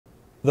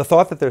The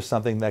thought that there's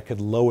something that could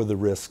lower the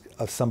risk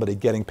of somebody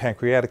getting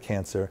pancreatic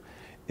cancer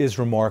is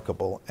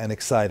remarkable and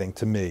exciting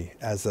to me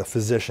as a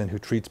physician who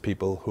treats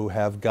people who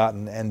have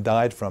gotten and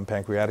died from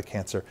pancreatic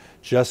cancer.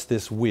 Just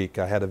this week,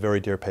 I had a very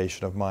dear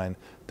patient of mine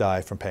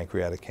die from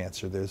pancreatic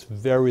cancer. There's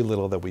very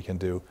little that we can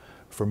do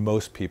for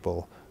most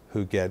people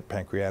who get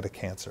pancreatic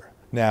cancer.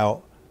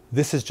 Now,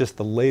 this is just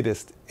the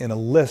latest in a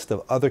list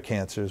of other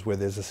cancers where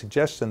there's a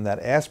suggestion that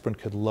aspirin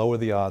could lower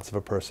the odds of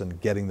a person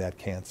getting that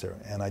cancer.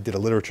 And I did a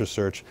literature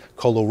search: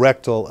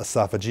 colorectal,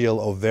 esophageal,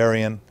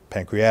 ovarian,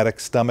 pancreatic,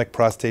 stomach,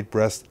 prostate,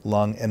 breast,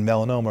 lung, and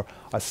melanoma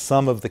are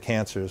some of the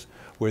cancers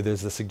where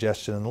there's a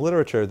suggestion in the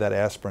literature that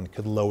aspirin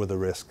could lower the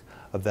risk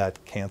of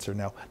that cancer.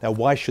 Now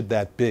why should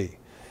that be?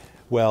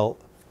 Well,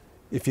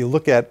 if you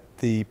look at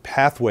the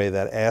pathway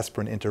that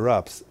aspirin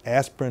interrupts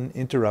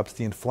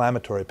the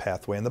inflammatory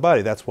pathway in the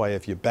body. That's why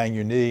if you bang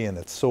your knee and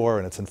it's sore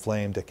and it's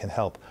inflamed, it can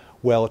help.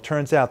 Well, it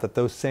turns out that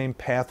those same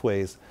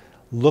pathways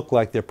look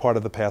like they're part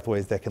of the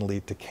pathways that can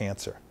lead to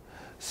cancer.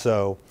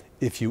 So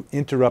if you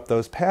interrupt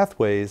those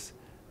pathways,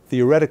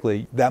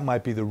 theoretically, that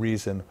might be the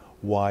reason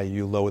why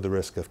you lower the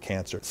risk of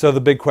cancer. So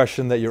the big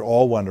question that you're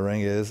all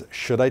wondering is,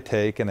 should I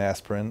take an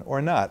aspirin or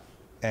not?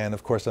 And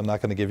of course, I'm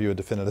not going to give you a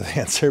definitive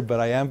answer, but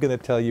I am going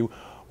to tell you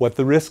what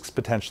the risks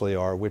potentially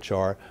are, which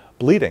are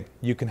bleeding.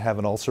 You can have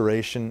an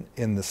ulceration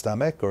in the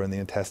stomach or in the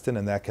intestine,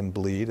 and that can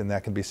bleed, and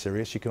that can be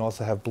serious. You can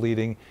also have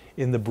bleeding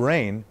in the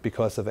brain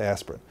because of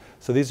aspirin.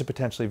 So these are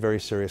potentially very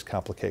serious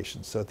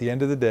complications. So at the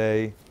end of the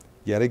day,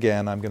 yet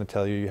again, I'm going to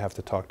tell you, you have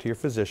to talk to your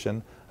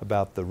physician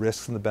about the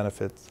risks and the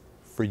benefits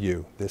for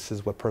you. This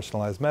is what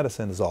personalized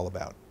medicine is all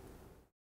about.